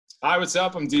Hi, what's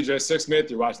up? I'm DJ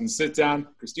Sixsmith. You're watching The Sit Down.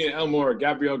 Christina Elmore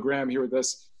Gabrielle Graham here with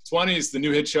us. 20s, the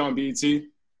new hit show on BET.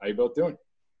 How you both doing?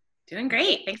 Doing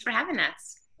great. Thanks for having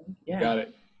us. Yeah. Got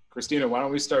it. Christina, why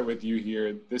don't we start with you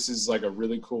here? This is like a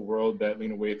really cool world that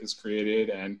Lena Waithe has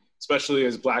created, and especially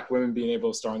as Black women being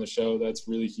able to star on the show, that's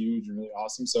really huge and really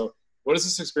awesome. So what has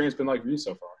this experience been like for you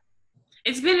so far?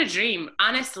 It's been a dream.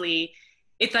 Honestly,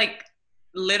 it's like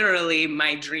literally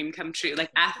my dream come true.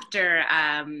 Like after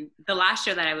the last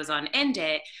show that I was on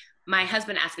ended, my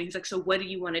husband asked me, he's like, so what do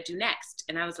you want to do next?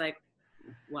 And I was like,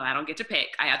 well, I don't get to pick.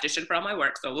 I auditioned for all my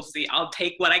work, so we'll see. I'll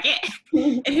take what I get.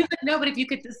 And he was like, no, but if you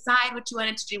could decide what you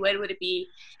wanted to do, what would it be?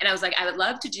 And I was like, I would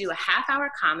love to do a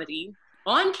half-hour comedy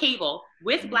on cable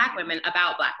with Black women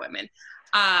about Black women.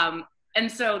 And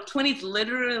so 20s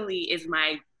literally is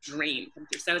my dream come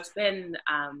true. So it's been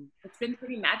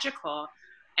pretty magical.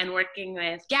 And working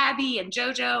with Gabby and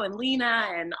JoJo and Lena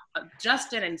and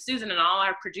Justin and Susan and all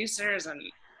our producers and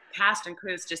cast and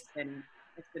crew, it's been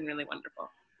really wonderful.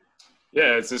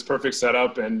 Yeah, it's this perfect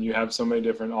setup, and you have so many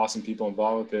different awesome people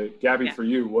involved with it. Gabby, For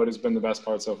you, what has been the best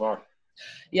part so far?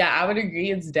 Yeah, I would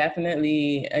agree. It's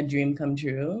definitely a dream come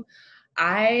true.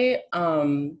 I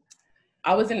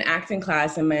was in acting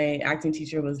class, and my acting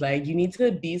teacher was like, you need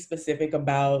to be specific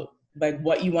about like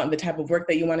what you want, the type of work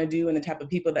that you want to do and the type of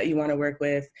people that you want to work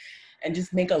with, and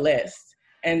just make a list.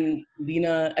 And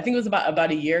Lena, I think it was about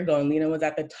a year ago, and Lena was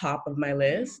at the top of my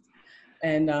list.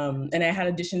 And I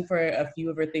had auditioned for a few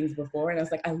of her things before, and I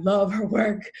was like, I love her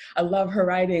work. I love her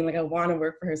writing. Like, I want to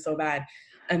work for her so bad.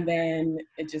 And then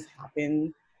it just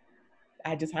happened.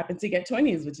 I just happened to get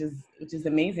 20s, which is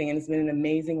amazing. And it's been an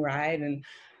amazing ride. And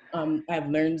I've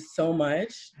learned so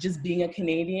much just being a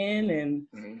Canadian, and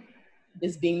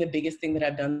this being the biggest thing that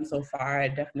I've done so far. I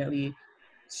definitely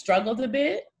struggled a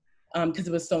bit because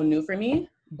it was so new for me.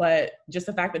 But just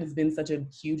the fact that it's been such a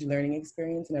huge learning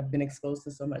experience and I've been exposed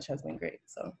to so much has been great.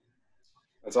 So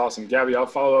that's awesome. Gabby, I'll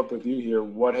follow up with you here.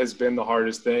 What has been the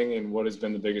hardest thing, and what has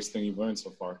been the biggest thing you've learned so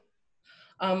far?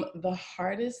 The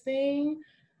hardest thing,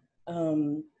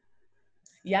 I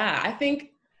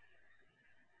think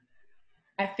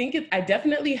I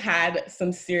definitely had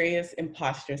some serious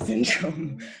imposter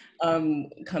syndrome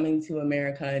coming to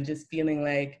America, and just feeling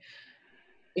like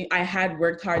I had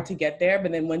worked hard to get there,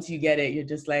 but then once you get it, you're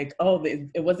just like, oh,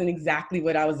 it wasn't exactly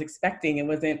what I was expecting. It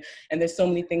wasn't, and there's so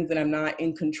many things that I'm not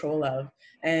in control of.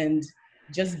 And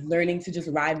just learning to just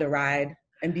ride the ride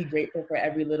and be grateful for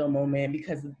every little moment,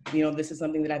 because, you know, this is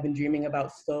something that I've been dreaming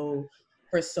about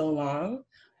for so long.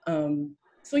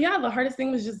 The hardest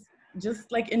thing was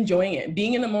just like enjoying it,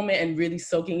 being in the moment and really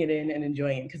soaking it in and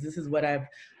enjoying it, because this is what I've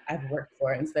worked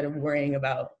for, instead of worrying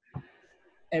about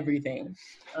everything.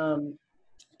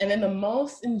 And then the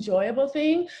most enjoyable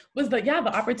thing was the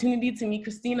opportunity to meet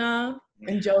Christina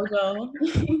and JoJo.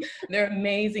 They're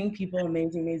amazing people,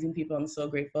 amazing people. I'm so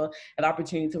grateful. And the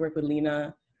opportunity to work with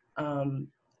Lena.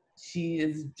 She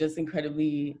is just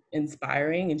incredibly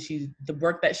inspiring, and the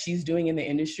work that she's doing in the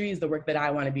industry is the work that I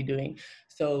want to be doing.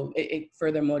 So it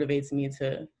further motivates me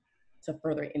to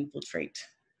further infiltrate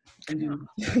and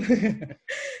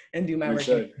do my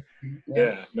work.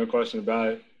 Yeah, no question about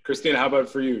it. Christina, how about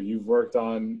for you? You've worked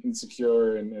on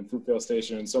Insecure and Fruitvale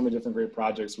Station and so many different great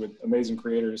projects with amazing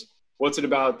creators. What's it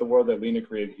about the world that Lena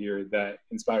created here that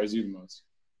inspires you the most?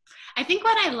 I think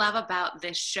what I love about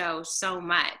this show so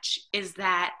much is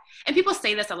that, and people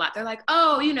say this a lot, they're like,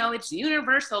 oh, you know, it's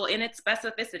universal in its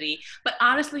specificity. But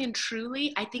honestly and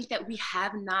truly, I think that we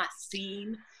have not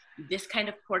seen this kind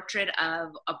of portrait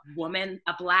of a woman,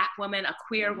 a Black woman, a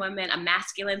queer woman, a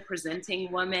masculine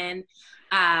presenting woman,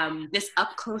 this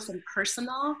up close and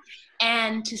personal.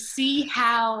 And to see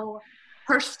how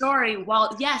her story,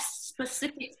 while yes,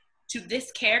 specific to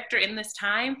this character in this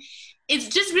time, it's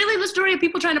just really the story of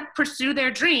people trying to pursue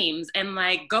their dreams and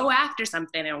like go after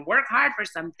something and work hard for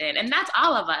something. And that's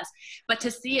all of us. But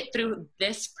to see it through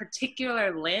this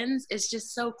particular lens is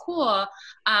just so cool,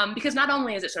 because not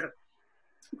only is it sort of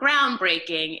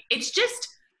groundbreaking, it's just,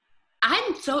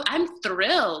 I'm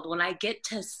thrilled when I get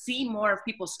to see more of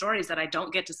people's stories that I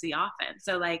don't get to see often.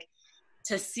 So like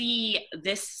to see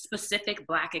this specific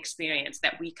Black experience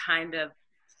that we kind of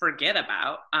forget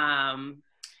about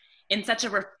in such a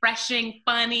refreshing,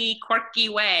 funny, quirky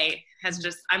way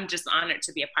I'm just honored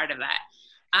to be a part of that.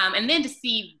 And then to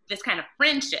see this kind of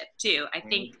friendship too. I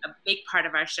think a big part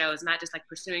of our show is not just like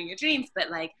pursuing your dreams,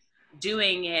 but like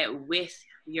doing it with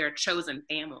your chosen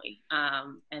family.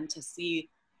 And to see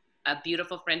a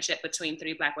beautiful friendship between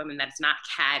three Black women that's not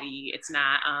catty, it's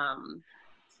not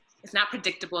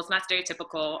predictable, it's not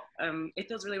stereotypical. It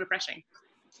feels really refreshing.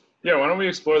 Yeah, why don't we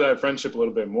explore that friendship a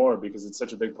little bit more, because it's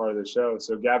such a big part of the show.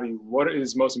 So Gabby, what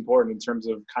is most important in terms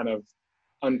of kind of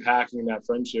unpacking that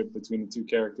friendship between the two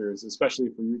characters, especially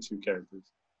for you two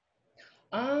characters?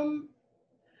 Um,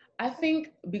 I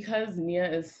think because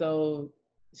Mia is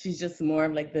she's just more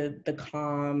of like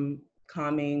the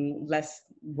calming, less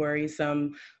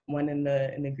worrisome one in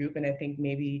the group. And I think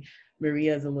maybe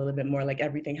Maria is a little bit more like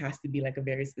everything has to be like a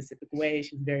very specific way.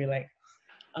 She's very like,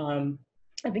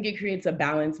 I think it creates a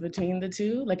balance between the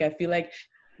two. Like, I feel like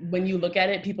when you look at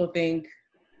it, people think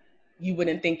you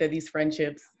wouldn't think that these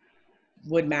friendships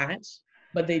would match,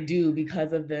 but they do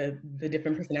because of the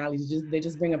different personalities. They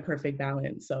just bring a perfect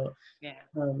balance. So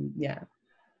yeah.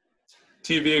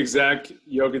 TV exec,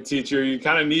 yoga teacher, you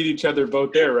kind of need each other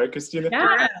both there, right, Christina?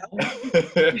 Yeah.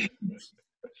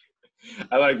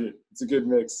 I like it. It's a good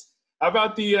mix. How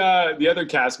about the other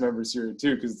cast members here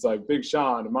too? Because it's like Big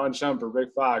Sean, Iman Shumpert, Rick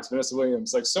Fox, Vanessa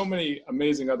Williams, like so many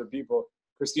amazing other people.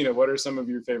 Christina, what are some of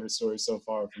your favorite stories so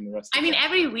far from the rest of the cast?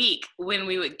 Every week when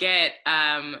we would get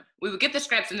the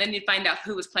scripts and then you'd find out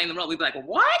who was playing the role, we'd be like,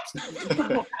 what?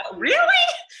 Really?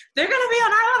 They're gonna be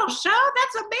on our little show?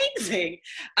 That's amazing.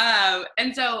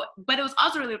 But it was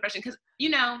also really refreshing because,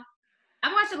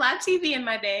 I've watched a lot of TV in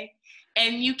my day,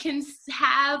 and you can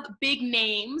have big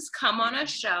names come on a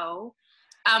show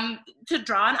to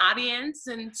draw an audience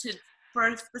and for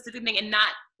a specific thing, and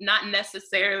not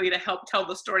necessarily to help tell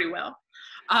the story well.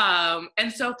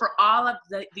 And so for all of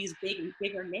these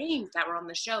bigger names that were on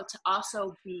the show to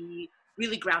also be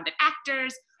really grounded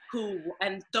actors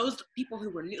and those people who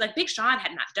were new, like Big Sean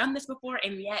had not done this before,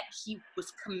 and yet he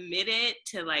was committed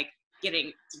to like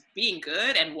being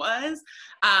good and was,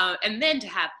 and then to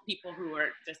have people who were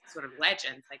just sort of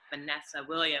legends like Vanessa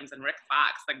Williams and Rick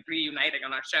Fox like reuniting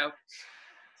on our show.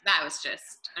 That was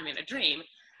just, a dream.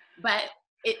 But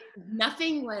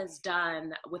nothing was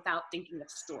done without thinking of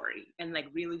story and like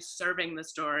really serving the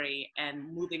story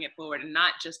and moving it forward, and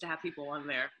not just to have people on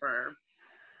there for,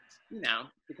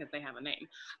 because they have a name.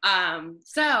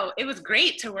 So it was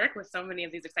great to work with so many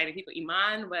of these exciting people.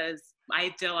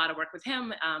 I did a lot of work with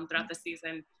him throughout the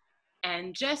season,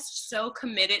 and just so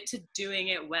committed to doing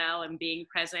it well and being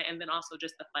present, and then also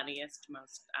just the funniest,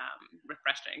 most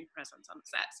refreshing presence on the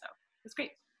set. So it was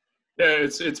great. Yeah,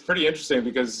 it's pretty interesting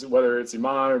because whether it's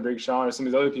Iman or Big Sean or some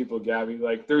of these other people, Gabby,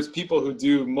 like there's people who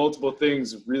do multiple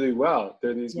things really well.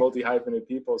 They're these multi-hyphenate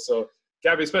people. So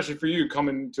Gabby, especially for you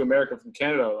coming to America from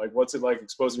Canada, like what's it like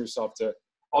exposing yourself to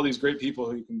all these great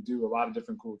people who can do a lot of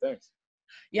different cool things?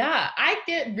 Yeah, I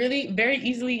get really very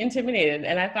easily intimidated,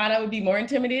 and I thought I would be more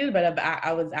intimidated, but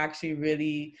I was actually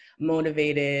really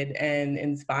motivated and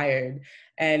inspired.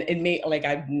 And it made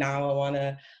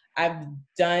I've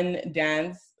done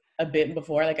dance a bit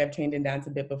before, like I've trained in dance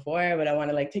a bit before, but I want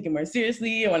to like take it more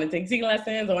seriously. I want to take singing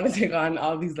lessons. I want to take on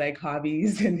all these like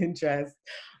hobbies and interests.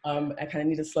 I kind of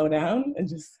need to slow down and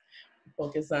just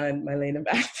focus on my lane of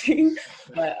acting.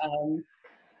 But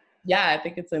I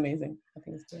think it's amazing. I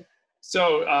think it's great.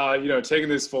 So, taking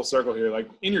this full circle here, like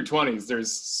in your 20s,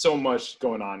 there's so much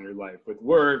going on in your life with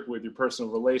work, with your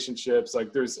personal relationships,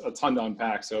 like there's a ton to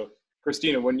unpack. So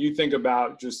Christina, when you think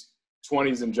about just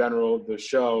 20s in general, the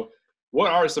show, what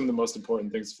are some of the most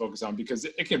important things to focus on? Because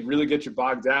it can really get you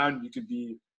bogged down. You could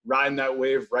be riding that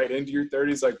wave right into your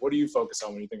 30s. Like, what do you focus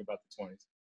on when you think about the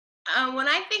 20s? When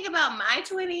I think about my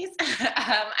 20s,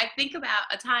 I think about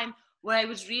a time where I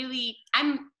was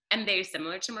I'm very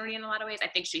similar to Maria in a lot of ways. I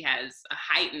think she has a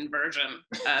heightened version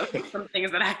of some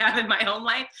things that I have in my own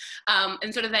life.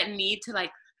 And sort of that need to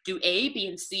like do A, B,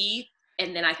 and C,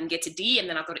 and then I can get to D, and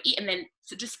then I'll go to E, and then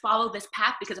to just follow this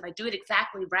path, because if I do it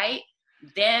exactly right,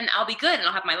 then I'll be good and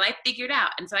I'll have my life figured out.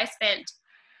 And so I spent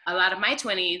a lot of my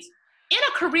 20s in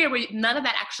a career where none of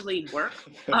that actually worked.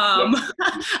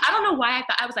 I don't know why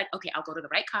I was like, okay, I'll go to the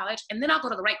right college, and then I'll go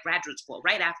to the right graduate school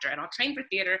right after, and I'll train for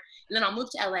theater, and then I'll move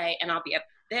to LA, and I'll be at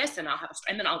this, and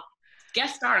and then I'll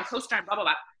guest star and co-star and blah, blah,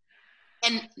 blah.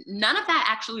 And none of that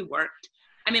actually worked.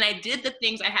 I did the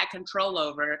things I had control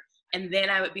over, and then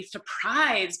I would be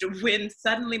surprised when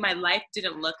suddenly my life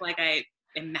didn't look like I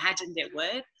imagined it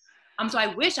would. So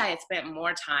I wish I had spent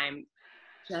more time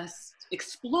just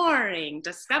exploring,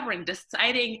 discovering,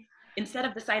 deciding, instead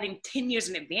of deciding 10 years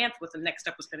in advance what the next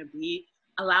step was going to be,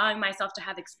 allowing myself to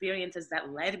have experiences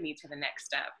that led me to the next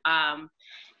step.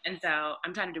 And so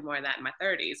I'm trying to do more of that in my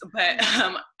 30s. But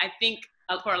I think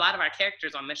for a lot of our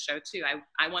characters on this show too,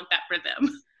 I want that for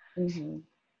them. Mm-hmm.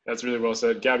 That's really well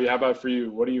said. Gabby, how about for you?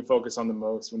 What do you focus on the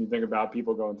most when you think about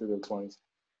people going through their 20s?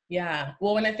 Yeah,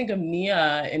 well, when I think of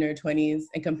Mia in her 20s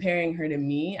and comparing her to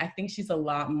me, I think she's a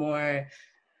lot more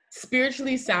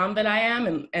spiritually sound than I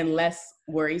am, and less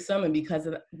worrisome. And because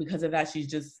of that, she's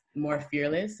just more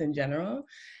fearless in general.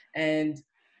 And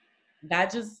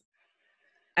that just,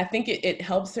 I think it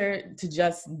helps her to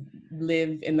just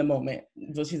live in the moment.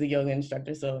 So she's a yoga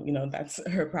instructor, so that's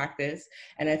her practice.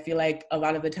 And I feel like a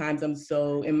lot of the times I'm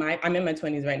in my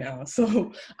 20s right now,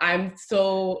 so I'm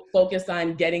so focused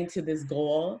on getting to this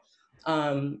goal,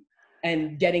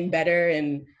 and getting better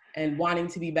and wanting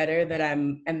to be better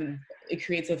and it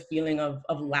creates a feeling of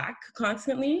lack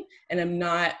constantly. And I'm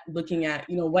not looking at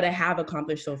what I have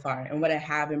accomplished so far and what I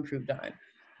have improved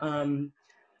on.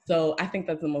 So I think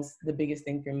that's the biggest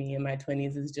thing for me in my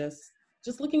 20s is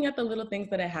just looking at the little things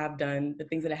that I have done, the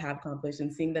things that I have accomplished,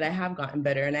 and seeing that I have gotten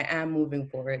better and I am moving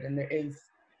forward and there is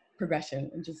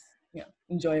progression, and just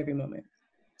enjoy every moment.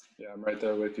 Yeah, I'm right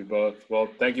there with you both. Well,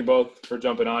 thank you both for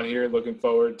jumping on here. Looking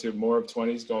forward to more of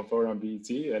 20s going forward on BET,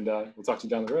 and we'll talk to you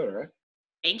down the road, all right?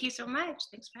 Thank you so much.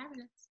 Thanks for having us.